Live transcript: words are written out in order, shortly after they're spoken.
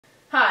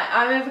Hi,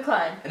 I'm Eva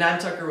Klein. And I'm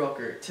Tucker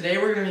Wilker. Today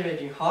we're going to be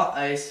making hot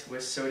ice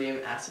with sodium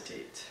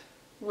acetate.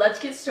 Let's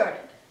get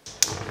started.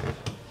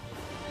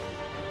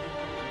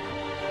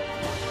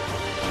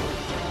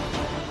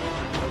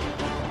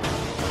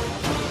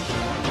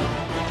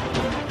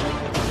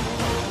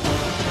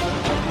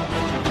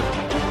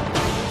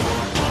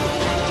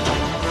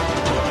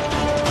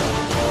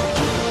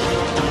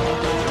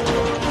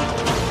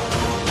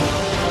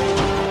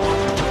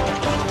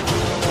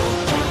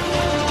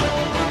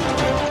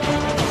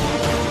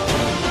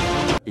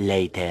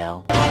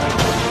 Later.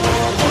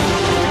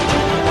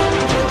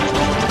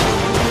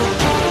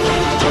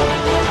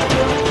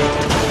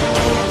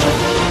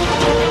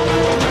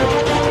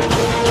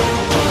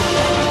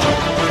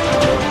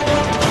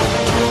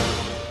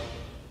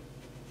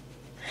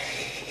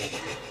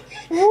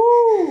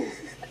 Woo!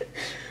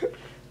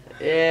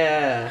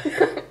 Yeah.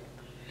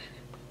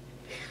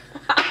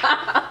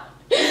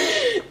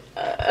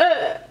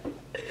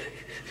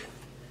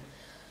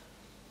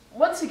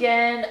 Once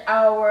again,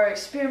 our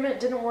experiment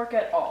didn't work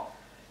at all.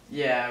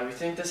 Yeah, we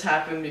think this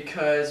happened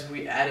because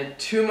we added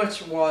too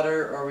much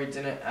water or we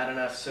didn't add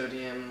enough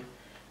sodium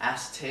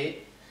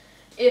acetate.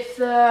 If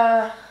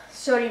the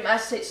sodium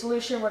acetate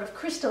solution would have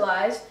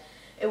crystallized,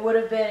 it would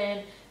have been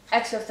an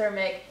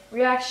exothermic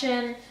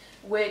reaction,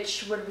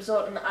 which would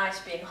result in the ice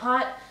being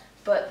hot,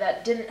 but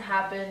that didn't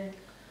happen.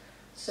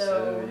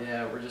 So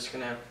Yeah, we're just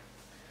gonna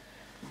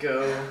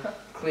go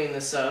clean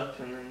this up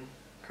and then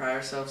cry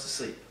ourselves to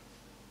sleep.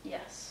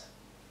 yes.